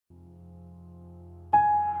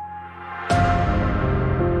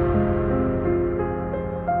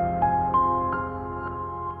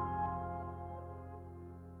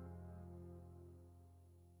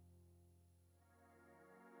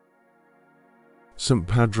St.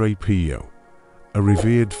 Padre Pio, a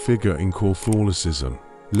revered figure in Catholicism,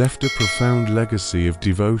 left a profound legacy of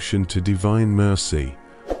devotion to divine mercy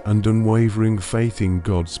and unwavering faith in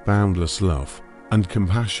God's boundless love and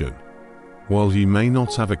compassion. While he may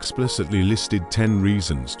not have explicitly listed 10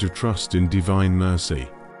 reasons to trust in divine mercy,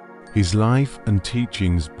 his life and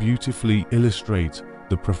teachings beautifully illustrate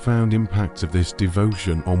the profound impact of this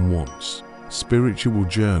devotion on one's spiritual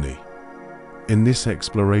journey. In this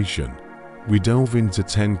exploration, we delve into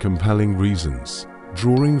 10 compelling reasons,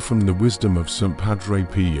 drawing from the wisdom of St. Padre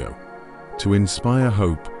Pio, to inspire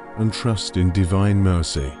hope and trust in divine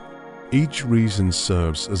mercy. Each reason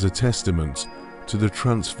serves as a testament to the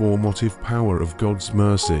transformative power of God's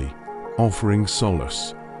mercy, offering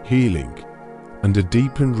solace, healing, and a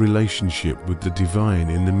deepened relationship with the divine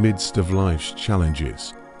in the midst of life's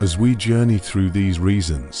challenges. As we journey through these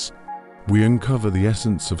reasons, we uncover the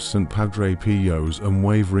essence of St. Padre Pio's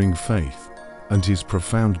unwavering faith and his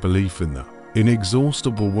profound belief in the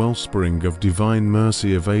inexhaustible wellspring of divine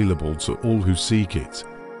mercy available to all who seek it.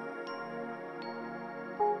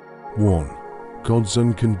 1. God's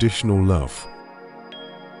unconditional love.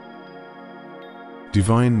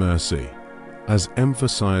 Divine mercy, as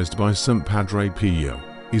emphasized by St. Padre Pio,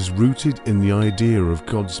 is rooted in the idea of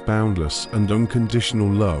God's boundless and unconditional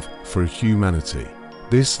love for humanity.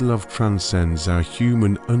 This love transcends our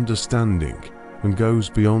human understanding and goes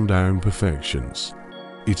beyond our imperfections.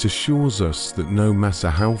 It assures us that no matter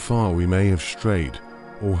how far we may have strayed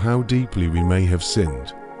or how deeply we may have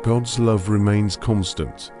sinned, God's love remains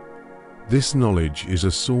constant. This knowledge is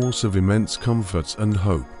a source of immense comfort and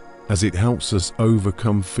hope, as it helps us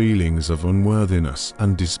overcome feelings of unworthiness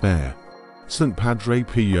and despair. St. Padre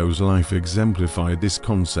Pio's life exemplified this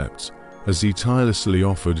concept, as he tirelessly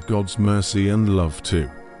offered God's mercy and love to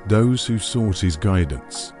those who sought his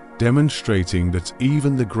guidance, demonstrating that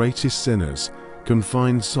even the greatest sinners can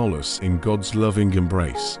find solace in God's loving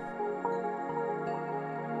embrace.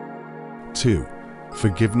 2.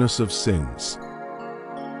 Forgiveness of sins.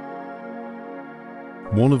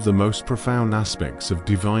 One of the most profound aspects of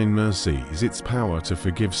divine mercy is its power to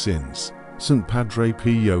forgive sins. St. Padre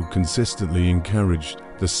Pio consistently encouraged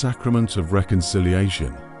the sacrament of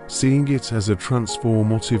reconciliation, seeing it as a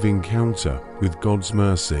transformative encounter with God's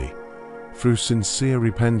mercy. Through sincere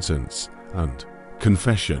repentance and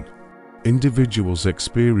confession, individuals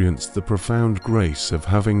experience the profound grace of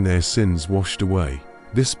having their sins washed away.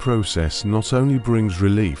 This process not only brings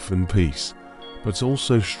relief and peace, but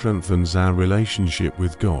also strengthens our relationship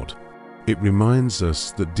with God. It reminds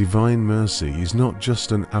us that divine mercy is not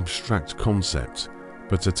just an abstract concept,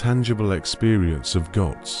 but a tangible experience of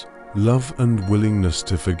God's love and willingness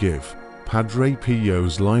to forgive. Padre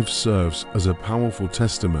Pio's life serves as a powerful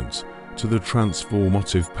testament to the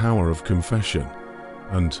transformative power of confession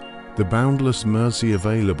and the boundless mercy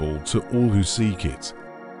available to all who seek it.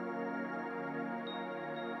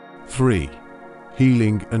 3.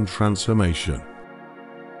 Healing and transformation.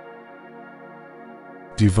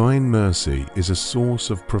 Divine mercy is a source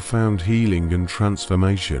of profound healing and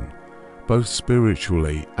transformation, both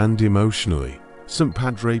spiritually and emotionally. St.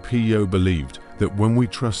 Padre Pio believed that when we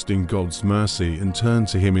trust in God's mercy and turn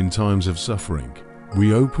to Him in times of suffering,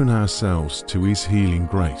 we open ourselves to His healing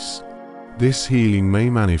grace. This healing may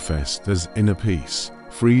manifest as inner peace,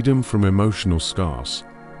 freedom from emotional scars,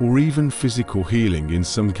 or even physical healing in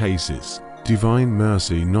some cases. Divine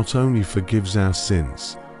mercy not only forgives our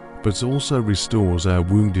sins, but also restores our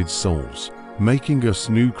wounded souls, making us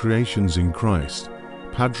new creations in Christ.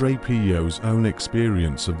 Padre Pio's own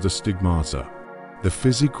experience of the stigmata, the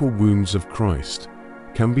physical wounds of Christ,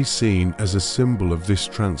 can be seen as a symbol of this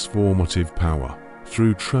transformative power.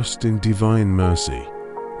 Through trust in divine mercy,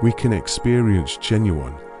 we can experience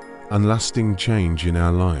genuine and lasting change in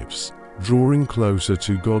our lives, drawing closer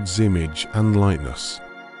to God's image and likeness.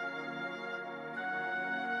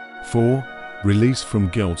 4. Release from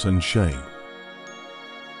guilt and shame.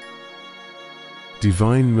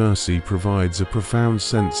 Divine mercy provides a profound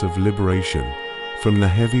sense of liberation from the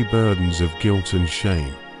heavy burdens of guilt and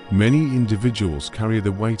shame. Many individuals carry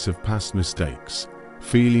the weight of past mistakes,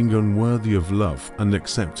 feeling unworthy of love and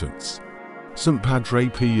acceptance. St. Padre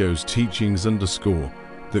Pio's teachings underscore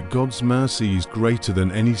that God's mercy is greater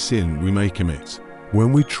than any sin we may commit.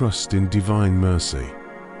 When we trust in divine mercy,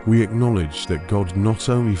 we acknowledge that God not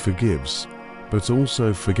only forgives, but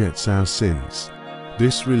also forgets our sins.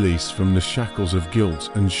 This release from the shackles of guilt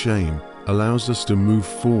and shame allows us to move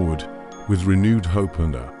forward with renewed hope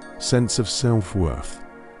and a sense of self-worth.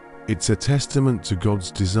 It's a testament to God's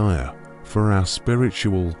desire for our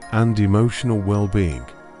spiritual and emotional well-being,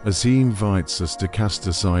 as He invites us to cast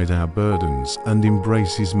aside our burdens and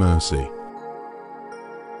embrace His mercy.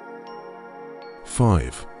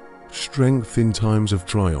 5. Strength in times of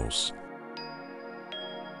trials.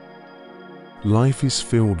 Life is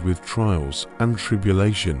filled with trials and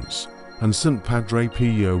tribulations, and St. Padre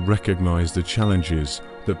Pio recognized the challenges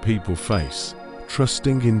that people face.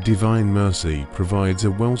 Trusting in divine mercy provides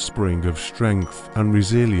a wellspring of strength and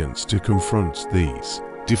resilience to confront these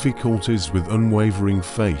difficulties with unwavering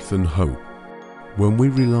faith and hope. When we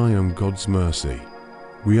rely on God's mercy,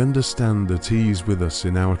 we understand that He is with us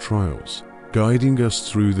in our trials, guiding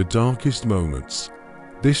us through the darkest moments.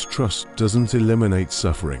 This trust doesn't eliminate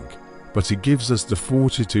suffering, but it gives us the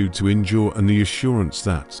fortitude to endure and the assurance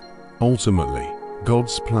that, ultimately,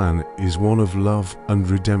 God's plan is one of love and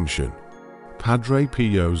redemption. Padre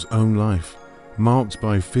Pio's own life, marked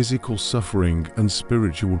by physical suffering and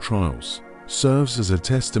spiritual trials, serves as a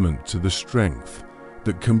testament to the strength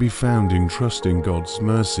that can be found in trusting God's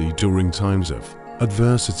mercy during times of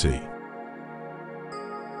adversity.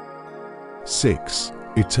 6.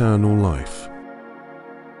 Eternal life.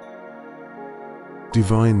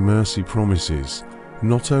 Divine mercy promises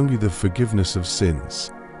not only the forgiveness of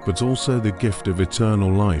sins, but also the gift of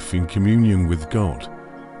eternal life in communion with God.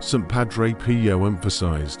 St. Padre Pio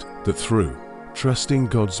emphasized that through trusting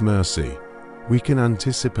God's mercy, we can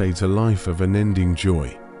anticipate a life of unending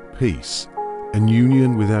joy, peace, and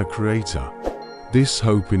union with our Creator. This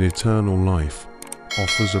hope in eternal life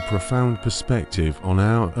offers a profound perspective on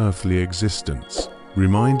our earthly existence,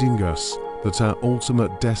 reminding us that our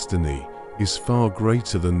ultimate destiny is far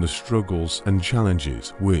greater than the struggles and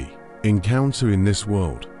challenges we encounter in this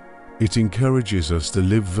world. It encourages us to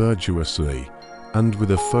live virtuously and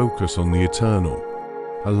with a focus on the eternal,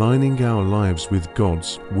 aligning our lives with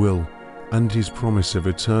God's will and His promise of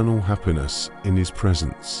eternal happiness in His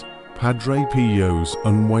presence. Padre Pio's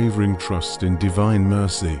unwavering trust in divine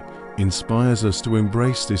mercy inspires us to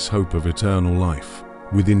embrace this hope of eternal life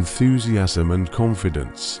with enthusiasm and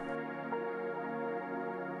confidence.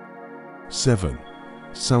 7.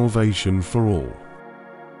 Salvation for all.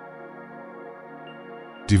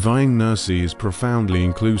 Divine mercy is profoundly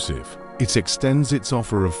inclusive. It extends its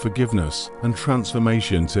offer of forgiveness and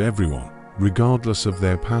transformation to everyone, regardless of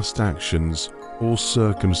their past actions or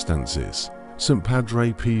circumstances. St.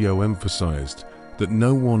 Padre Pio emphasized that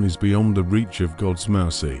no one is beyond the reach of God's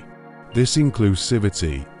mercy. This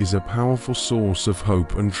inclusivity is a powerful source of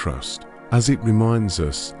hope and trust, as it reminds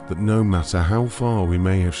us that no matter how far we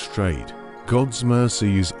may have strayed, God's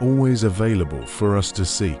mercy is always available for us to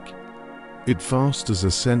seek. It fosters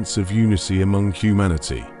a sense of unity among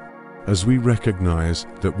humanity, as we recognize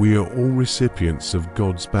that we are all recipients of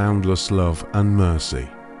God's boundless love and mercy.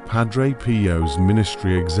 Padre Pio's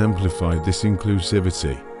ministry exemplified this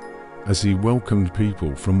inclusivity, as he welcomed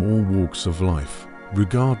people from all walks of life,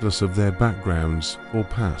 regardless of their backgrounds or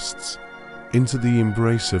pasts, into the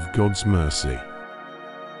embrace of God's mercy.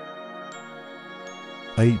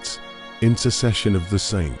 8. Intercession of the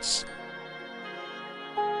saints.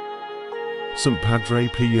 St. Padre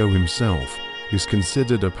Pio himself is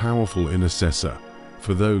considered a powerful intercessor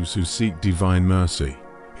for those who seek divine mercy.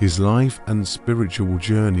 His life and spiritual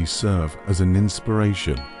journey serve as an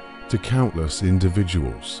inspiration to countless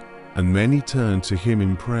individuals, and many turn to him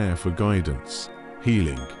in prayer for guidance,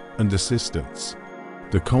 healing, and assistance.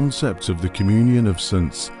 The concept of the communion of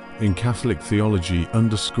saints in Catholic theology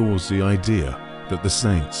underscores the idea that the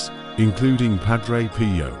saints, including Padre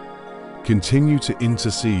Pio, continue to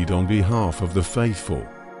intercede on behalf of the faithful.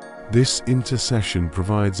 This intercession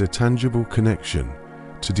provides a tangible connection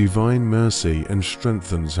to divine mercy and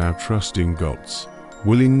strengthens our trust in God's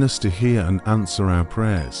willingness to hear and answer our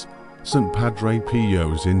prayers. St. Padre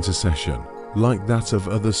Pio's intercession, like that of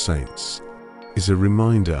other saints, is a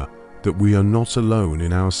reminder that we are not alone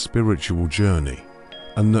in our spiritual journey,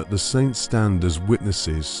 and that the saints stand as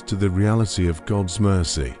witnesses to the reality of God's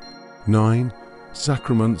mercy. 9.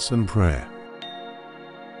 Sacraments and prayer.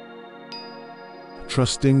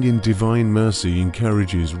 Trusting in divine mercy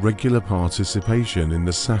encourages regular participation in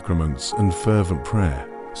the sacraments and fervent prayer.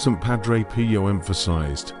 St. Padre Pio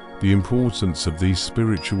emphasized the importance of these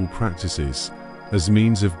spiritual practices as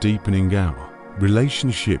means of deepening our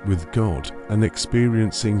relationship with God and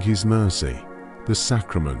experiencing His mercy. The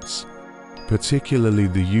sacraments, particularly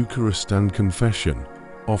the Eucharist and confession,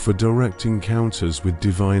 offer direct encounters with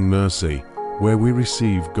divine mercy, where we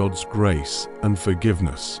receive God's grace and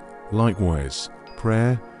forgiveness. Likewise,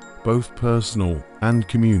 prayer, both personal and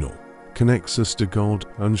communal, connects us to God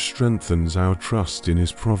and strengthens our trust in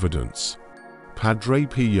His providence. Padre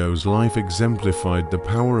Pio's life exemplified the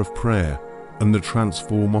power of prayer and the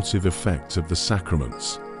transformative effect of the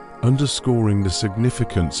sacraments, underscoring the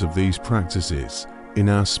significance of these practices in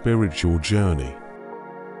our spiritual journey.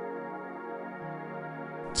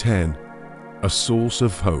 10. A source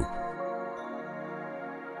of hope.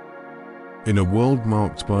 In a world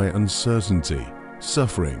marked by uncertainty,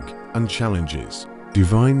 suffering, and challenges,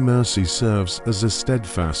 divine mercy serves as a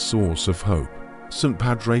steadfast source of hope. St.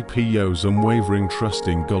 Padre Pio's unwavering trust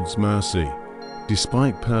in God's mercy,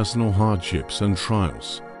 despite personal hardships and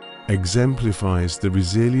trials, exemplifies the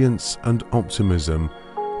resilience and optimism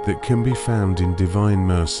that can be found in divine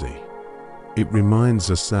mercy. It reminds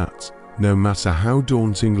us that, no matter how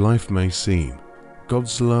daunting life may seem,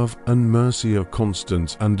 God's love and mercy are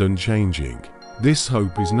constant and unchanging. This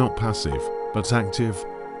hope is not passive, but active,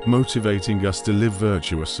 motivating us to live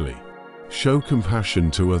virtuously, show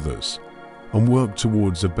compassion to others, and work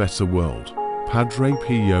towards a better world. Padre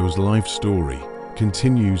Pio's life story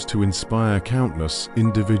continues to inspire countless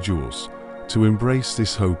individuals to embrace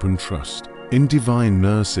this hope and trust in divine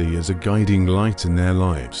mercy as a guiding light in their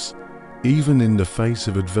lives, even in the face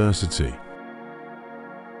of adversity.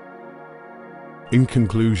 In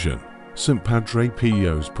conclusion, St. Padre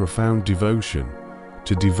Pio's profound devotion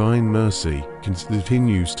to divine mercy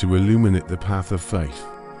continues to illuminate the path of faith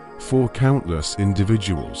for countless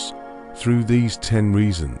individuals. Through these 10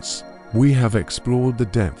 reasons, we have explored the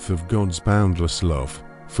depth of God's boundless love,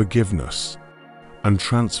 forgiveness, and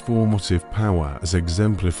transformative power as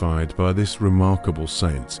exemplified by this remarkable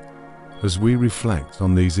saint. As we reflect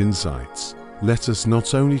on these insights, let us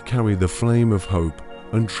not only carry the flame of hope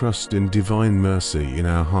and trust in divine mercy in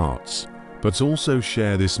our hearts, but also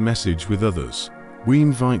share this message with others. We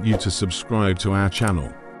invite you to subscribe to our channel,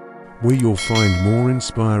 where you'll find more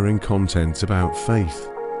inspiring content about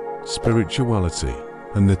faith, spirituality,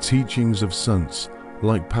 and the teachings of saints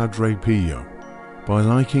like Padre Pio. By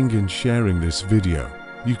liking and sharing this video,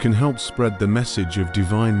 you can help spread the message of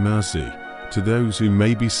divine mercy to those who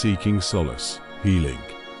may be seeking solace, healing,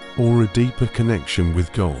 or a deeper connection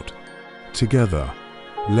with God. Together,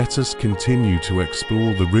 let us continue to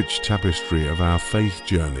explore the rich tapestry of our faith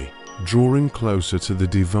journey, drawing closer to the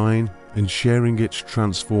divine and sharing its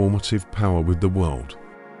transformative power with the world.